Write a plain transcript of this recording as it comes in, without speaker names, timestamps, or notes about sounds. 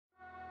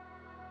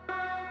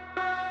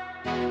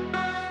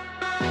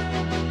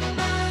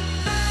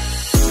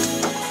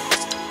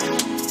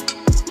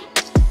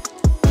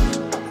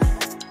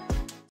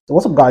So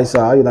what's up, guys?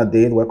 How you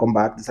doing? Welcome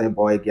back. This is your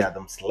boy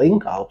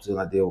Adamslink. I hope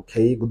you're doing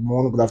okay. Good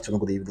morning, good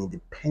afternoon, good evening,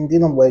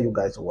 depending on where you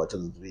guys are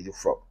watching this video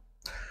from.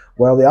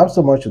 Well, we have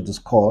so much to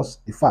discuss.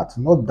 In fact,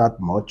 not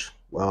that much.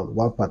 Well,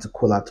 one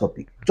particular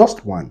topic,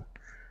 just one.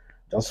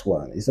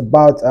 It's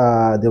about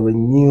the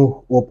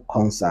Renew Hope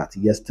concert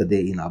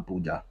yesterday in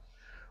Abuja,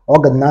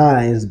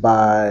 organized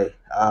by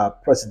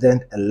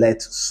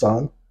President-elect's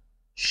son,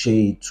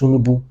 Kcee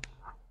Tinubu.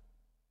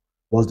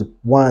 Was the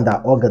one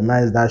that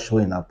organized that show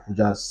in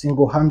Abuja,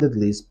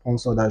 single-handedly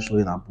sponsored that show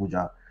in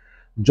Abuja,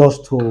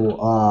 just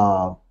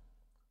to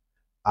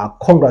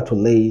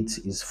congratulate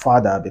his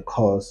father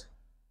because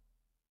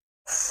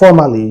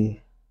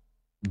formally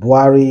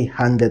Buhari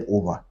handed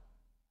over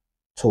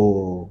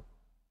to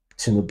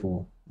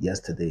Tinubu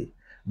yesterday.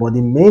 But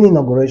the main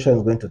inauguration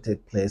is going to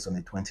take place on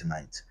the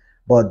 29th.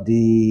 But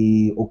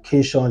the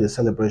occasion, the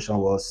celebration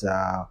was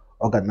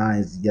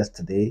organized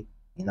yesterday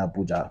in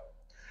Abuja.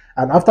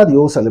 And after the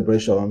whole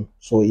celebration,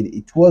 so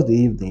it was the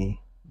evening,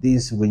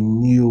 this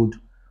renewed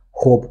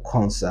hope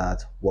concert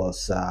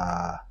was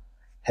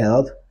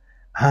held,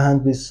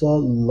 and we saw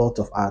a lot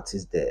of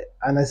artists there.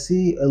 And I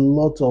see a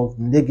lot of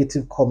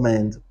negative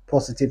comments,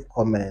 positive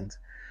comments.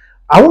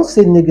 I won't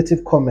say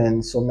negative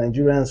comments, some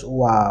Nigerians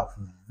who are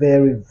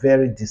very,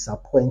 very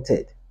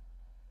disappointed.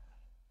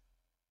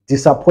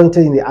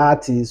 Disappointed in the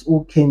artists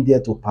who came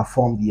there to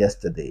perform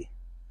yesterday.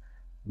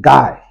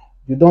 Guy,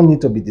 you don't need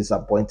to be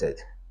disappointed.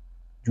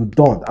 You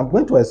don't. I'm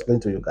going to explain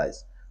to you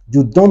guys.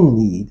 You don't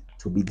need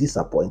to be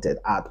disappointed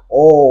at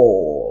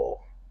all.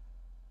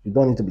 You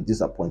don't need to be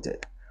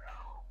disappointed.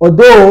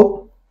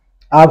 Although,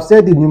 I've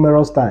said it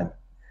numerous times,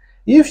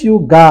 if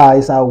you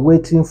guys are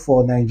waiting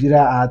for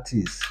Nigerian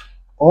artists,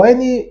 or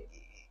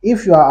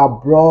if you are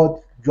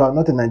abroad, you are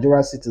not a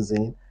Nigerian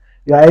citizen,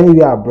 you are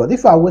anywhere abroad,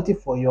 if you are waiting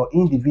for your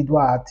individual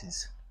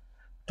artists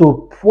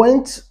to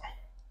point,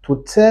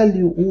 to tell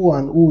you who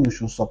and who you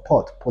should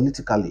support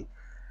politically,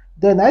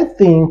 then I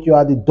think you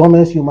are the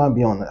dumbest human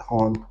being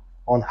on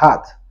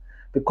earth,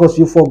 because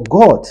you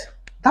forgot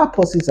that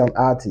person is an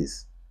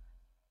artist.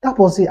 That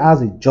person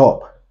has a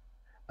job,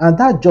 and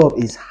that job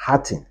is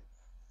acting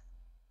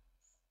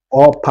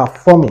or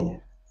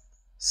performing,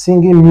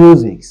 singing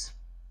music,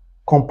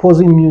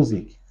 composing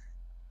music.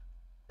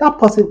 That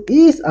person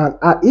is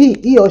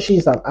he or she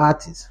is an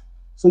artist.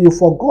 So you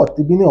forgot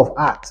the meaning of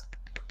art.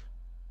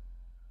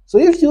 So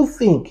if you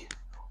think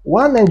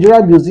one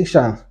Nigerian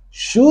musician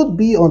should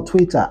be on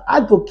Twitter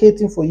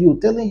advocating for you,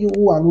 telling you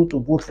who and who to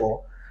vote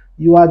for,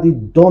 you are the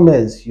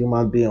dumbest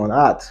human being on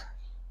earth.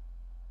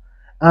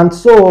 And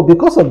so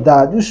because of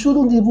that, you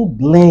shouldn't even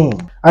blame.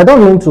 I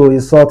don't mean to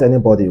insult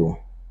anybody.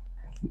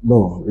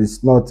 No,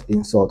 it's not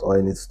insult or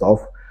any stuff.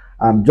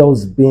 I'm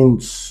just being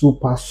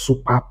super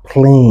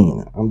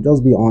plain. I'm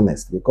just being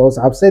honest, because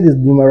I've said this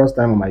numerous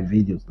times on my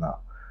videos now.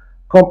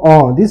 Come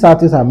on, these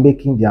artists are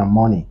making their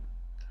money.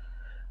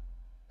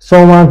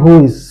 Someone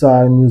who is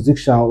a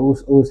musician,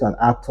 who's an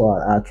actor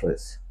or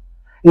actress,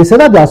 it's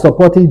either they are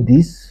supporting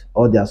this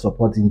or they are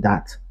supporting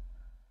that.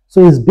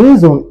 So it's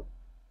based on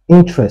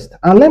interest.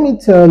 And let me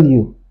tell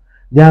you,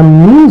 their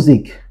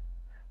music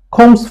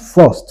comes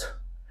first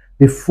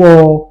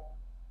before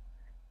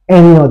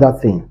any other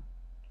thing.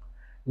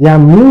 Their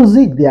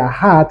music, their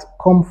heart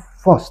come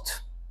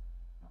first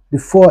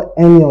before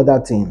any other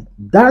thing.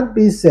 That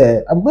being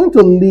said, I'm going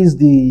to list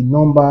the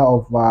number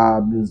of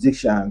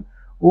musicians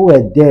who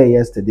were there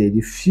yesterday, the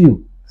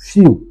few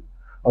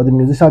of the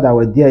musicians that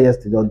were there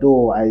yesterday,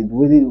 although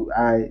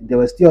there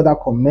were still other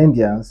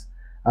comedians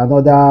and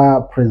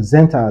other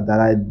presenters that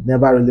I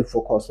never really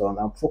focused on.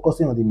 I'm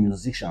focusing on the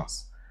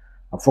musicians.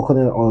 I'm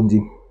focusing on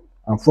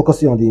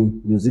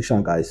the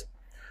musician guys.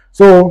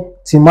 So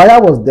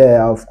Timaya was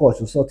there, of course.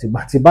 You saw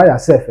Timaya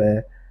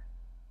herself.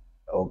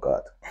 Oh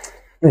God.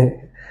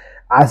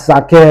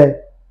 Asake,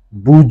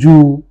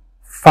 Buju,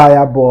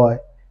 Fireboy,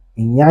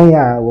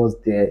 Inyanya was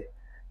there.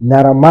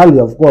 Naira Marley,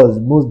 of course,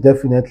 most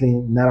definitely.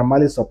 Naira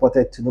Marley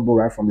supported Tinubu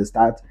right from the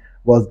start,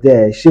 was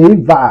there.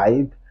 Kcee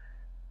Vibe,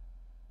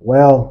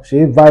 well,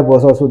 Kcee Vibe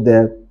was also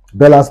there.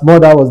 Bella's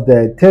mother was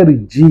there. Terry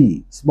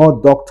G, Small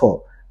Doctor,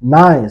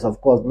 Nice, of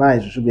course,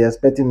 Nice. You should be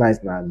expecting Nice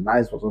now.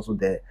 Nice was also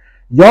there.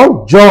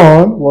 Young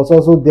John was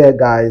also there,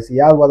 guys. He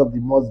has one of the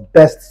most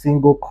best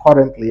single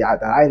currently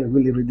that I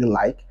really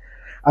like.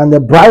 And the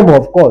Brimo,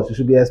 of course, you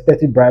should be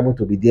expecting Brimo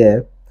to be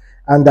there.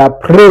 And the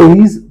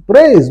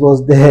Praise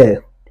was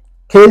there.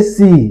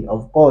 Kcee,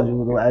 of course,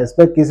 I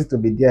expect Kcee to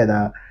be there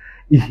now.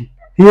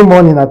 Him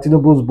on in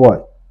Tinubu's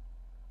boy.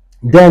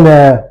 Then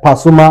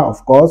Pasuma,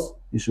 of course,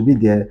 he should be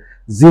there.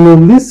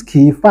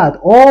 Zelensky, in fact,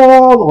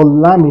 all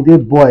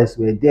Olamide boys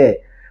were there.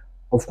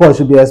 Of course,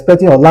 you should be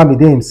expecting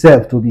Olamide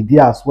himself to be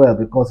there as well,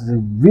 because he's a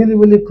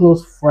really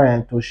close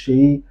friend to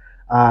Kcee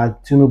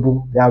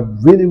Tinubu. They are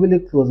really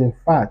close. In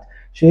fact,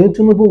 Kcee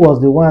Tinubu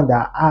was the one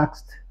that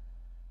asked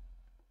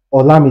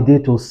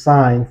Olamide to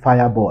sign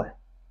Fireboy.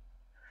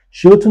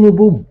 Kcee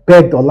Tinubu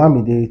begged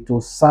Olamide to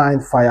sign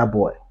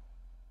Fireboy.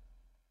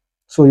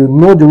 So you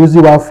know the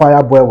reason why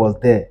Fireboy was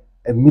there.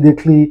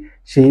 Immediately,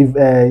 Kcee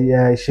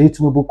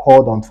Tinubu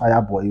called on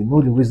Fireboy. You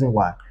know the reason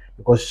why.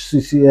 because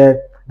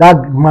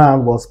that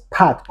man was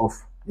part of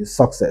his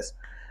success.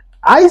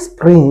 Ice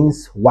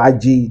Prince,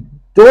 YG,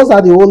 those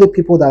are the only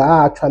people that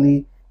I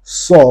actually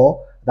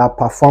saw that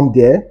performed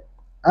there.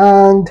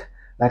 And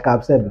like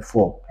I've said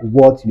before,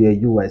 what were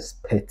you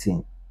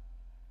expecting?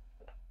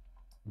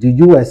 Do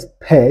you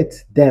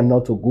expect them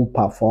not to go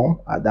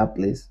perform at that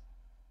place?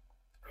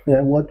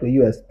 Yeah, what were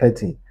you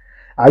expecting?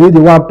 Are you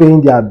the one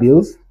paying their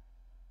bills?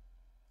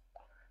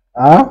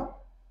 Huh?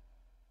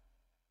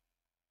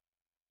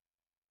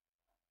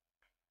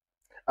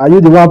 Are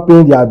you the one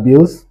paying their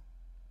bills?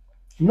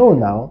 No,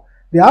 now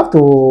they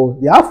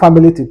have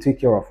family to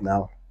take care of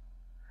now.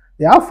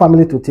 They have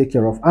family to take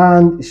care of.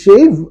 And Shea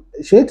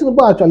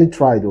Tinubu actually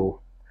tried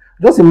though.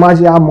 Just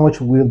imagine how much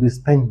will be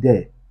spent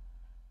there.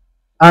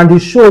 And the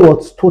show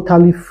was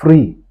totally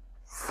free.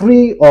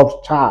 Free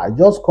of charge.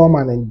 Just come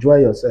and enjoy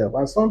yourself.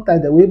 And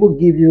sometimes they will even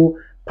give you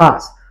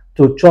pass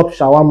to chop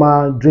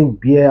shawarma, drink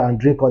beer, and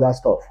drink other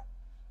stuff.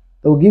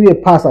 They will give you a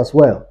pass as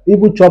well.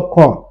 Even chop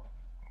corn.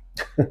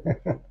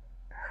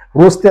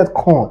 Roasted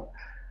corn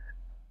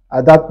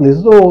at that place.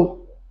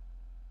 So,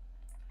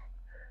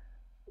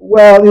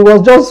 well, it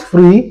was just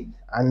free.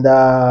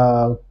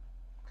 And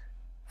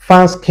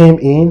fans came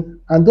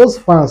in, and those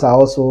fans are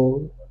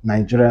also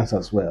Nigerians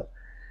as well,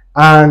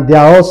 and they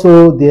are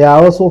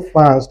also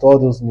fans to all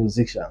those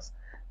musicians,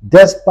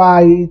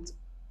 despite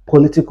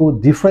political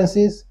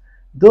differences.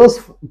 Those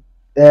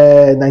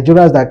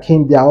Nigerians that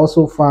came, they are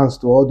also fans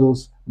to all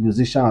those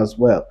musicians as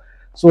well.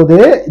 So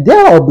they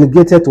are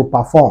obligated to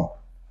perform.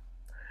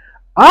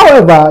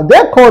 However,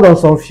 they called on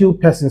some few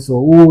persons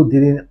who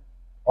didn't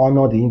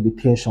honor the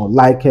invitation,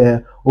 like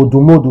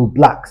Odumodu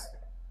Blacks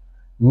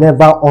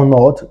never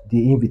honored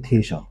the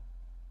invitation.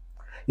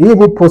 He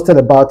even posted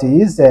about it.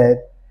 He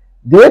said,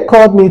 they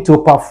called me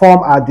to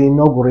perform at the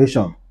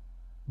inauguration,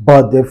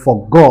 but they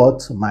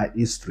forgot my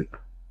history.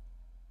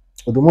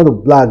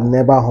 Odumodu Black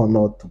never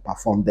honored to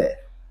perform there.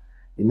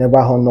 He never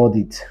honored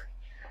it.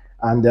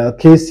 And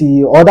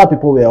Kcee, other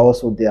people were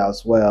also there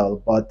as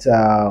well. But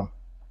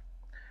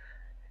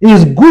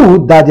it's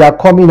good that they are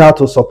coming out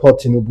to support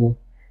Tinubu.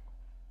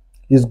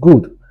 It's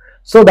good.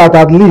 So that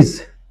at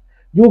least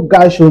you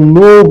guys should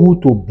know who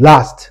to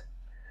blast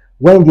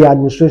when the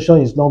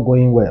administration is not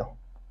going well.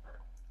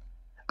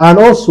 And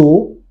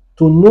also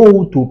to know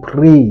who to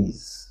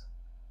praise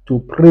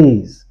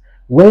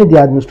when the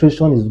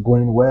administration is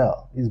going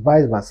well. It's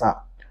vice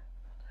versa.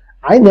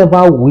 I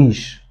never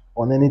wish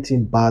on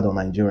anything bad on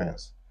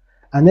Nigerians.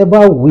 I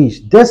never wish,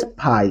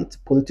 despite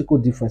political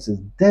differences,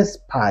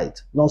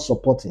 despite not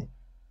supporting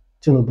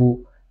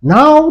Tinubu,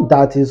 now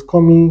that he's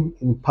coming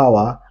in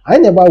power, I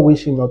never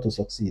wish him not to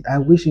succeed. I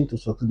wish him to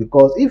succeed,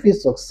 because if he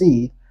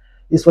succeeds,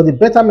 it's for the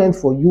betterment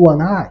for you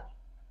and I.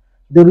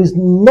 There is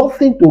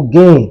nothing to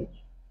gain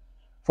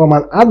from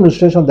an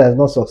administration that is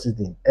not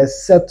succeeding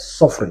except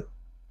suffering.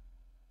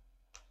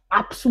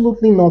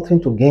 Absolutely nothing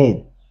to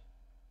gain.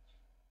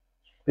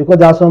 Because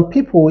there are some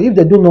people, if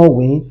they do not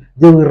win,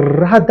 they will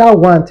rather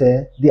want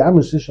the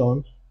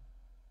administration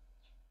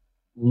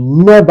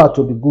never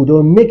to be good. They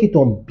will make it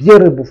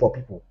unbearable for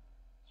people.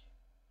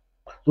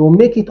 They will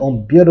make it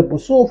unbearable.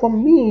 So for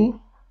me,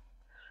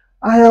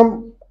 I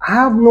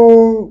have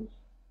no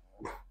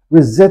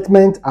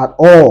resentment at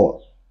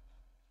all.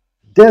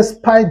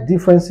 Despite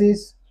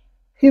differences,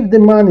 if the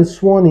man is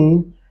sworn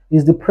in,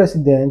 is the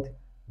president,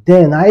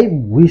 then I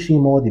wish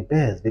him all the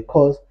best,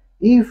 because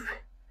if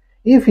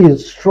he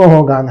is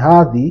strong and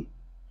hardy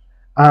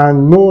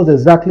and knows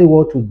exactly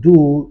what to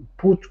do,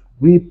 put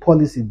real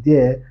policy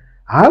there,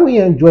 I will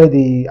enjoy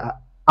the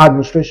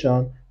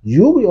administration.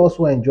 You will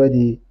also enjoy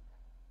the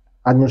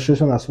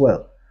administration as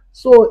well.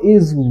 So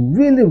it's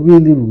really,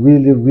 really,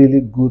 really,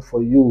 really good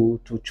for you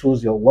to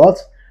choose your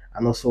words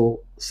and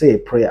also say a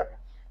prayer.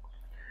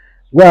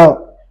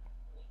 Well,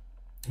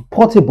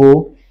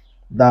 Portable,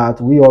 that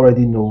we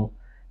already know,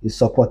 is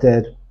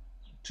supported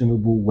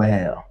Tinubu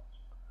well.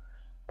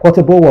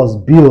 Portable was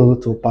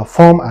billed to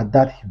perform at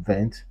that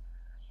event,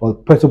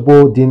 but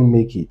Portable didn't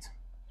make it.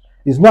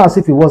 It's not as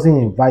if he wasn't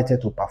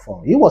invited to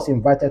perform. He was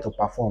invited to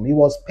perform. He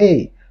was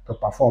paid to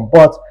perform.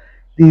 But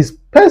this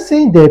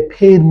person they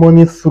paid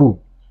money through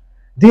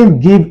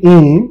didn't give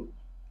him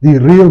the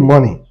real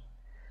money.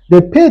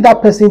 They paid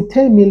that person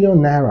 10 million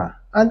naira,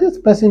 and this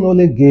person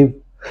only gave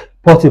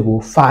Portable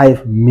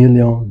 5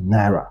 million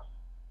naira.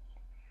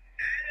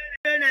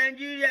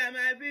 Nigeria,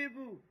 my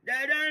people,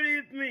 they don't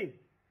leave me.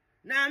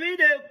 Now me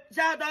they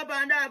shout up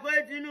and down for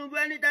Tinubu.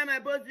 Anytime I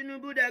post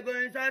Tinubu, they go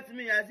insult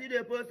me. I see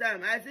they post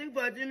them. I sing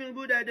for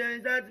Tinubu, they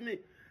insult me.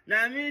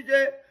 Now me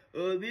say,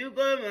 Obi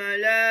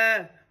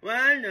Komala,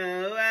 one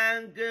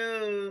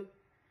go.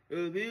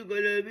 Obi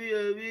Kolobi,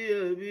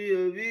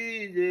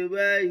 Obi is a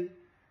boy.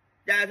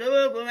 That's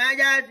all go my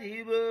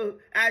jatibo.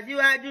 As you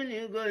are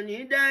doing, go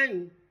need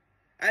dying.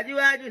 As you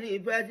are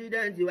doing,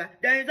 president, you are.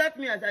 They insult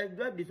me as I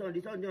drop the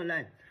song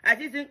online. I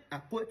just think, I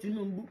quote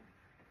Tinubu.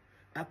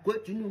 I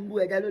quote Tinubu,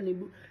 They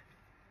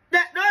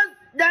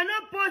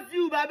not post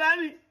you, Baba.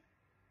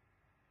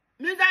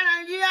 Mr.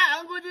 Nigeria,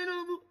 Uncle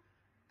Tinubu.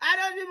 I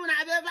don't even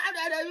have a fight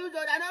that they use, so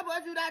they're not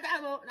supposed to do that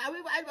time. Now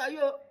we fight for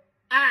you.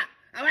 Ah,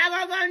 I'm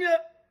not going to you.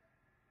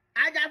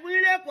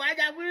 Ajafunle ko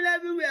ajafunle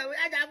everywhere.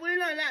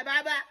 Ajafunle na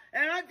baba.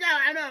 Ẹran tí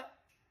àwa náà.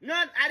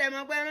 Not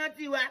Adamokwe ẹran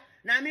tí wa.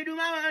 Na me do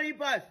my one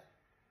report.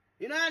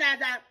 You know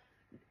that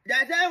they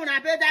say una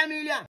pay 10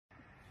 million.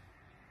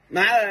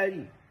 My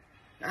worry.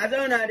 Na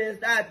so una dey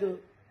start o.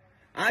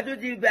 I too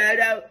ti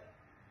bẹ̀rẹ̀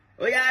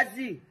o. Oya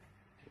see.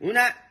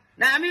 Una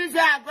na me say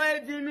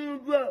Asake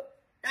Tinubu.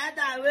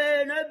 That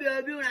way no be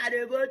obi una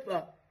dey vote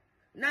for.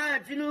 Now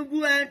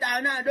Tinubu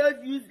enter now those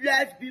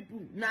useless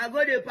people. Now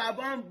go dey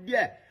perform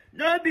there.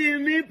 No be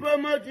me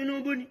promote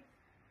Tinubu ni.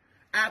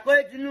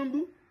 Asake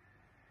Tinubu.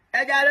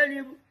 Eja lo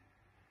ni bu.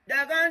 They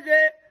can't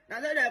say,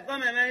 now say they come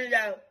my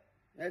manager.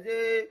 They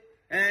say,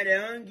 they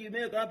won't give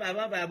me come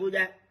perform for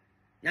Abuja.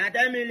 Now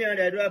 10 million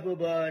they drop,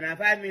 but now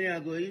 5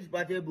 million go use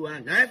portable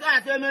hand. Now so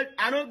I say,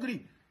 I don't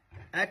agree.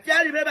 I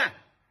tell you, baby,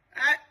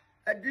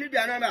 I delete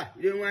their number.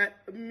 You don't want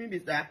me be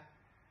star.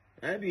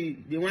 I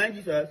be the one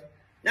Jesus.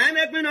 Now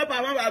make me no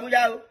perform for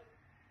Abuja.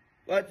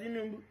 But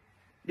Tinubu,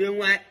 they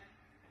want.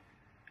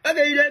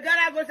 Okay, you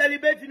gotta go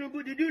celebrate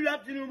Tinubu. Did you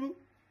love Tinubu?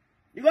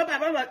 You go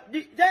perform for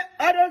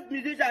all those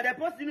musicians, they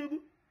post Tinubu.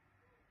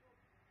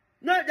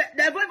 No,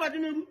 they vote for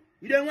Tinubu.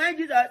 You don't want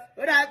Jesus.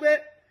 What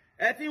happened?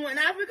 I think when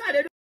Africa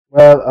they do.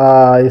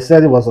 Well, he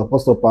said he was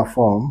supposed to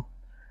perform.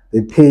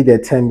 They paid the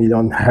 10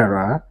 million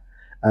naira,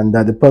 and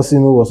that the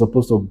person who was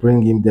supposed to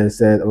bring him there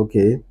said,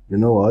 okay, you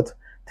know what?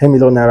 10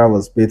 million naira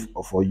was paid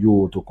for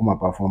you to come and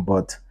perform,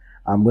 but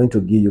I'm going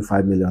to give you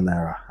 5 million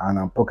naira, and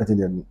I'm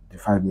pocketing the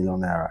 5 million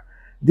naira.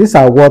 These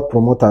are what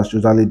promoters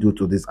usually do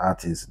to these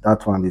artists.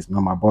 That one is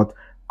normal, but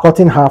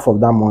cutting half of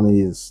that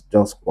money is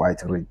just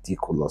quite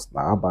ridiculous.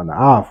 Now, about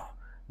half.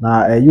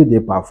 Now, you they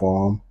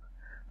perform.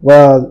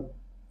 Well,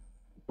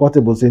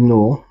 Portable say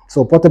no.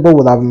 So Portable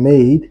would have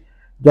made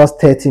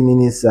just 30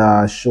 minutes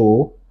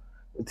show,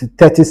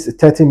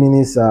 30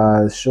 minutes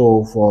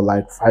show for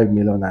like 5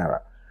 million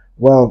naira.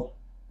 Well,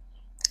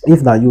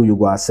 if not you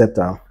go accept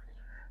them.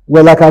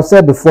 Well, like I've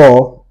said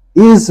before,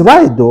 he's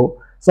right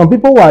though. Some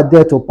people who are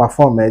there to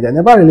perform, they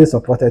never really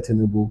supported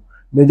Tinubu.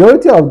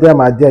 Majority of them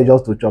are there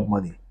just to chop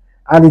money.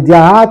 And if they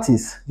are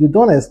artists, you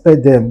don't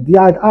expect them. They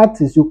are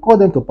artists, you call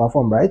them to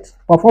perform, right?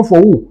 Perform for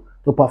who?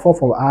 To perform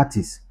for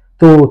artists,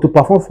 to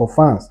perform for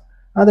fans.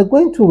 And they're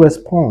going to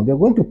respond. They're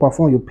going to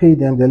perform, you pay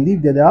them, they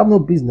leave there, they have no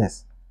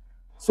business.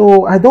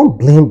 So I don't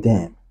blame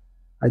them.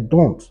 I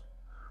don't.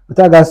 But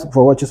thank you guys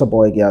for watching.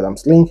 Support again,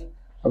 Adamslink.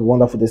 Have a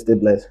wonderful day. Stay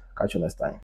blessed. Catch you next time.